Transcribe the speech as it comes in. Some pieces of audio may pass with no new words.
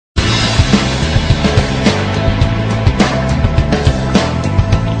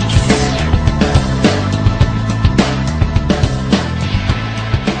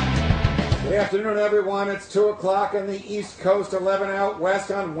afternoon, everyone. It's 2 o'clock on the East Coast, 11 out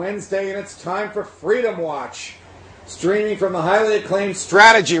west on Wednesday, and it's time for Freedom Watch. Streaming from the highly acclaimed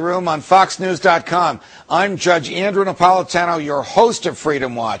Strategy Room on FoxNews.com. I'm Judge Andrew Napolitano, your host of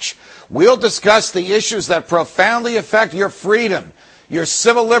Freedom Watch. We'll discuss the issues that profoundly affect your freedom, your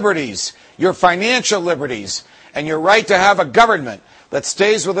civil liberties, your financial liberties, and your right to have a government that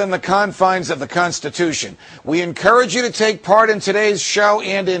stays within the confines of the Constitution. We encourage you to take part in today's show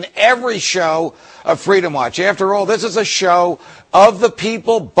and in every show of Freedom Watch. After all, this is a show of the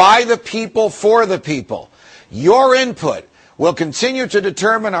people, by the people, for the people. Your input will continue to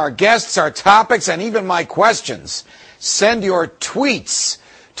determine our guests, our topics, and even my questions. Send your tweets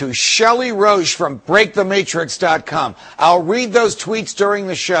to Shelley Roche from BreakTheMatrix.com. I'll read those tweets during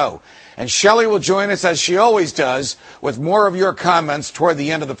the show. And Shelley will join us, as she always does, with more of your comments toward the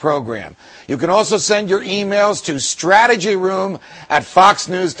end of the program. You can also send your emails to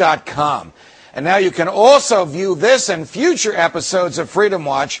strategyroom@foxnews.com. And now you can also view this and future episodes of Freedom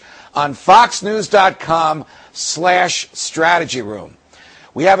Watch on foxnews.com/strategyroom.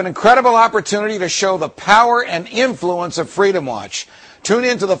 We have an incredible opportunity to show the power and influence of Freedom Watch. Tune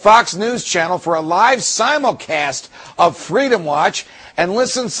in to the Fox News channel for a live simulcast of Freedom Watch and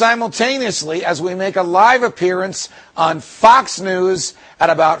listen simultaneously as we make a live appearance on Fox News at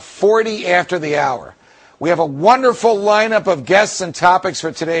about 40 after the hour. We have a wonderful lineup of guests and topics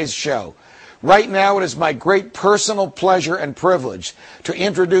for today's show. Right now, it is my great personal pleasure and privilege to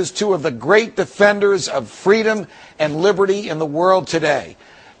introduce two of the great defenders of freedom and liberty in the world today.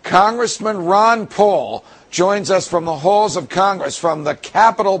 Congressman Ron Paul joins us from the halls of Congress, from the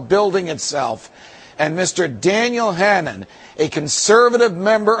Capitol building itself, and Mr. Daniel Hannan, a conservative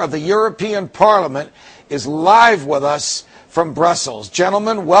member of the European Parliament, is live with us from Brussels.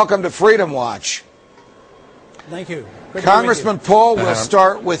 Gentlemen, welcome to Freedom Watch. Thank you. Congressman Paul, we'll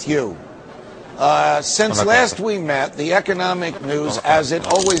start with you. Since last we met, the economic news, as it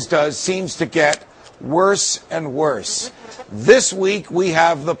always does, seems to get worse and worse. This week, we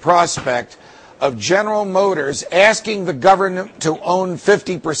have the prospect of General Motors asking the government to own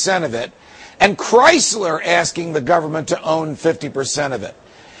 50% of it, and Chrysler asking the government to own 50% of it.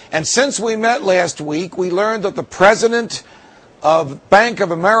 And since we met last week, we learned that the president of Bank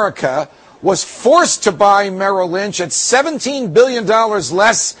of America was forced to buy Merrill Lynch at $17 billion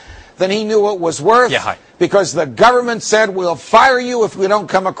less than he knew it was worth, because the government said, we'll fire you if we don't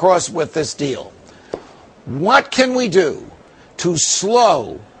come across with this deal. What can we do to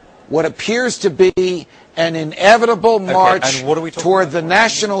slow what appears to be an inevitable march toward the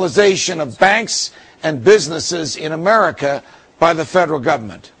nationalization of banks and businesses in America by the federal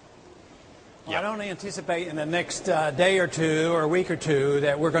government? Well, I don't anticipate in the next day or two or a week or two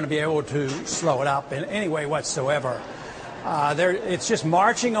that we're going to be able to slow it up in any way whatsoever. It's just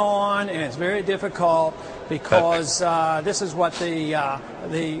marching on, and it's very difficult because this is what the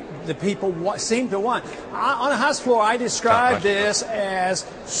people seem to want. On the House floor, I describe this as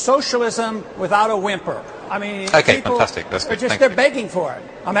socialism without a whimper. I mean, people fantastic. That's good. they're begging for it.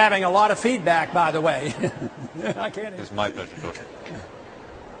 I'm having a lot of feedback, by the way. I can't. It's my pleasure, George.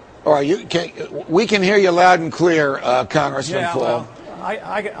 All right, we can hear you loud and clear, Congressman Paul. Well,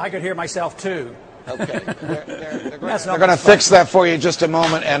 I could hear myself too. Okay, they're going to fix that for you in just a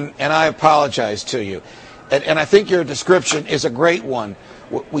moment, and I apologize to you. And I think your description is a great one.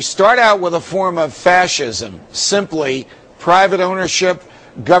 We start out with a form of fascism, simply private ownership,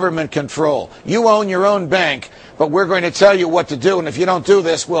 government control. You own your own bank, but we're going to tell you what to do, and if you don't do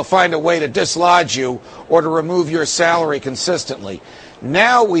this, we'll find a way to dislodge you or to remove your salary consistently.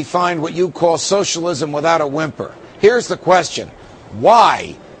 Now we find what you call socialism without a whimper. Here's the question.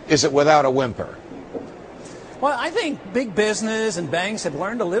 Why is it without a whimper? Well, I think big business and banks have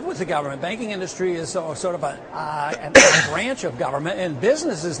learned to live with the government. Banking industry is sort of a branch of government, and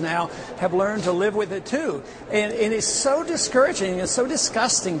businesses now have learned to live with it too. And it's so discouraging, it's so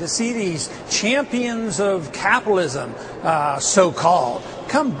disgusting to see these champions of capitalism, so-called,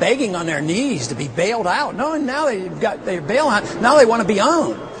 come begging on their knees to be bailed out. No, and now they're bailed out. Now they want to be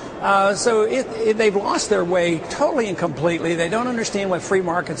owned. So they've lost their way totally and completely. They don't understand what free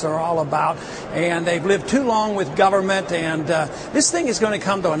markets are all about, and they've lived too long with government, and this thing is going to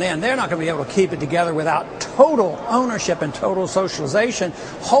come to an end. They're not going to be able to keep it together without total ownership and total socialization.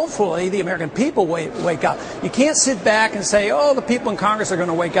 Hopefully, the American people wake up. You can't sit back and say, oh, the people in Congress are going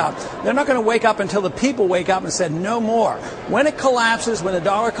to wake up. They're not going to wake up until the people wake up and say, no more. When it collapses, when the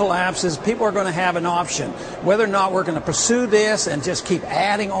dollar collapses, people are going to have an option. Whether or not we're going to pursue this and just keep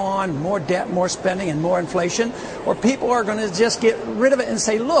adding on more debt, more spending, and more inflation, or people are going to just get rid of it and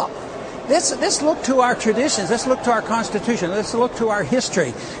say, look, let's look to our traditions. Let's look to our Constitution. Let's look to our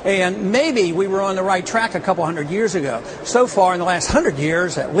history. And maybe we were on the right track a couple hundred years ago. So far, in the last 100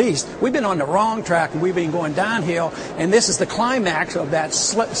 years at least, we've been on the wrong track, and we've been going downhill. And this is the climax of that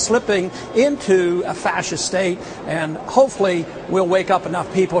slipping into a fascist state. And hopefully we'll wake up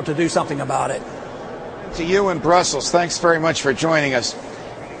enough people to do something about it. To you in Brussels, thanks very much for joining us.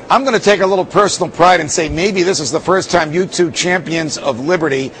 I'm going to take a little personal pride and say maybe this is the first time you two champions of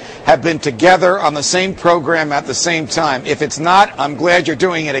liberty have been together on the same program at the same time. If it's not, I'm glad you're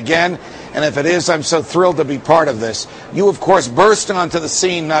doing it again. And if it is, I'm so thrilled to be part of this. You, of course, burst onto the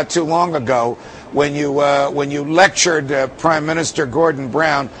scene not too long ago when you lectured Prime Minister Gordon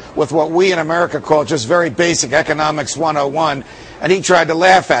Brown with what we in America call just very basic economics 101. And he tried to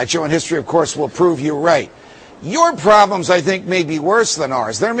laugh at you, and history, of course, will prove you right. Your problems, I think, may be worse than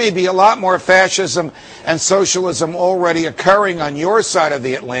ours. There may be a lot more fascism and socialism already occurring on your side of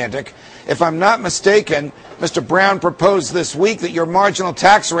the Atlantic. If I'm not mistaken, Mr. Brown proposed this week that your marginal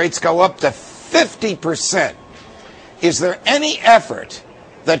tax rates go up to 50%. Is there any effort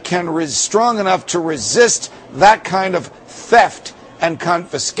that can strong enough to resist that kind of theft and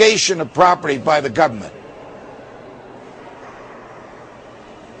confiscation of property by the government?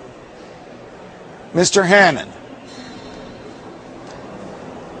 Mr. Hannan.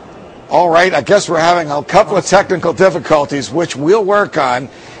 All right, I guess we're having a couple of technical difficulties, which we'll work on,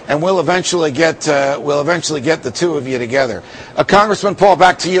 and we'll eventually get the two of you together. Congressman Paul,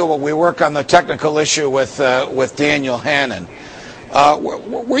 back to you while we work on the technical issue with Daniel Hannan.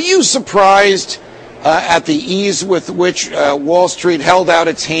 Were you surprised at the ease with which Wall Street held out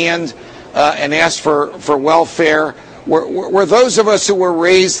its hand and asked for welfare? Were those of us who were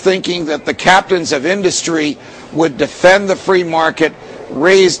raised thinking that the captains of industry would defend the free market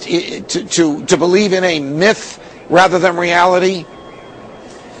raised to believe in a myth rather than reality?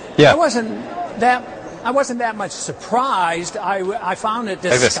 Yeah. I wasn't that much surprised. I found it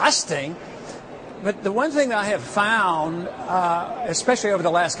disgusting. But the one thing that I have found, especially over the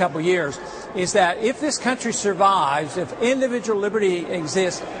last couple of years, is that if this country survives, if individual liberty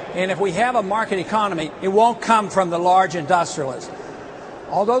exists, and if we have a market economy, it won't come from the large industrialists.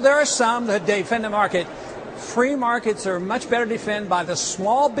 Although there are some that defend the market, free markets are much better defended by the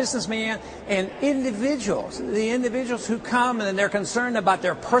small businessman and individuals. The individuals who come and they're concerned about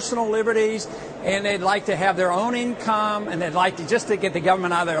their personal liberties, and they'd like to have their own income, and they'd like to get the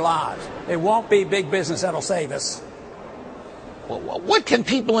government out of their lives. It won't be big business that'll save us. What can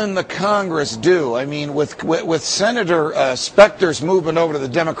people in the Congress do? I mean, with Senator Specter's movement over to the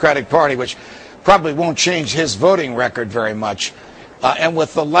Democratic Party, which probably won't change his voting record very much, and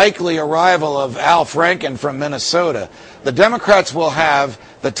with the likely arrival of Al Franken from Minnesota, the Democrats will have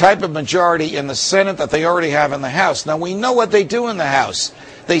the type of majority in the Senate that they already have in the House. Now, we know what they do in the House.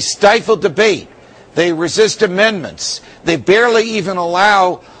 They stifle debate. They resist amendments. They barely even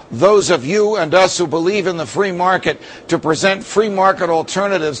allow those of you and us who believe in the free market to present free market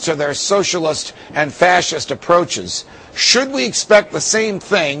alternatives to their socialist and fascist approaches. Should we expect the same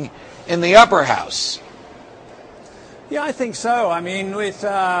thing in the upper house? Yeah, I think so. I mean,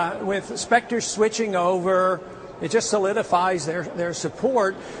 with Specter switching over, it just solidifies their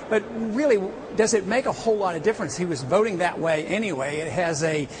support. But really, does it make a whole lot of difference? He was voting that way anyway. It has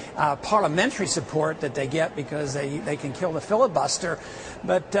a parliamentary support that they get because they can kill the filibuster.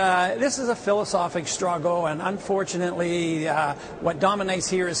 But this is a philosophic struggle, and unfortunately, what dominates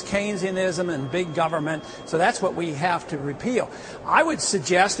here is Keynesianism and big government. So that's what we have to repeal. I would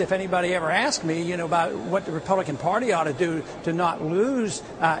suggest, if anybody ever asked me, about what the Republican Party ought to do to not lose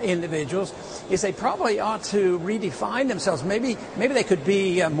individuals, is they probably ought to redefine themselves. Maybe they could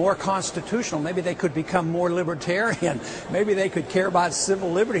be more constitutional. Maybe they could become more libertarian. Maybe they could care about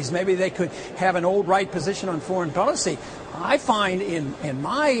civil liberties. Maybe they could have an old right position on foreign policy. I find in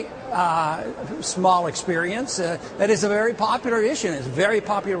my small experience that is a very popular issue, and it's very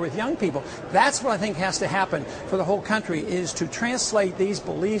popular with young people. That's what I think has to happen for the whole country, is to translate these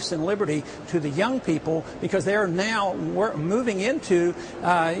beliefs in liberty to the young people, because they're now moving into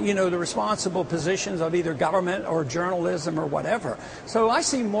the responsible positions of either government or journalism or whatever. So I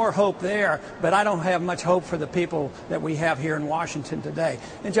see more hope there, but I don't have much hope for the people that we have here in Washington today.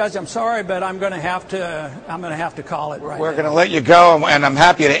 And Judge, I'm sorry, but I'm going to have to call it right. We're going to let you go, and I'm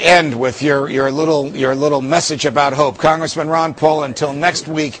happy to end with your little message about hope. Congressman Ron Paul, until next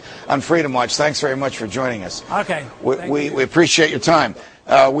week on Freedom Watch, thanks very much for joining us. Okay. We appreciate your time.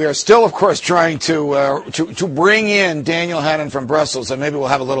 We are still, of course, trying to bring in Daniel Hannan from Brussels, and maybe we'll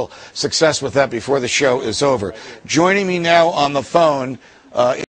have a little success with that before the show is over. Joining me now on the phone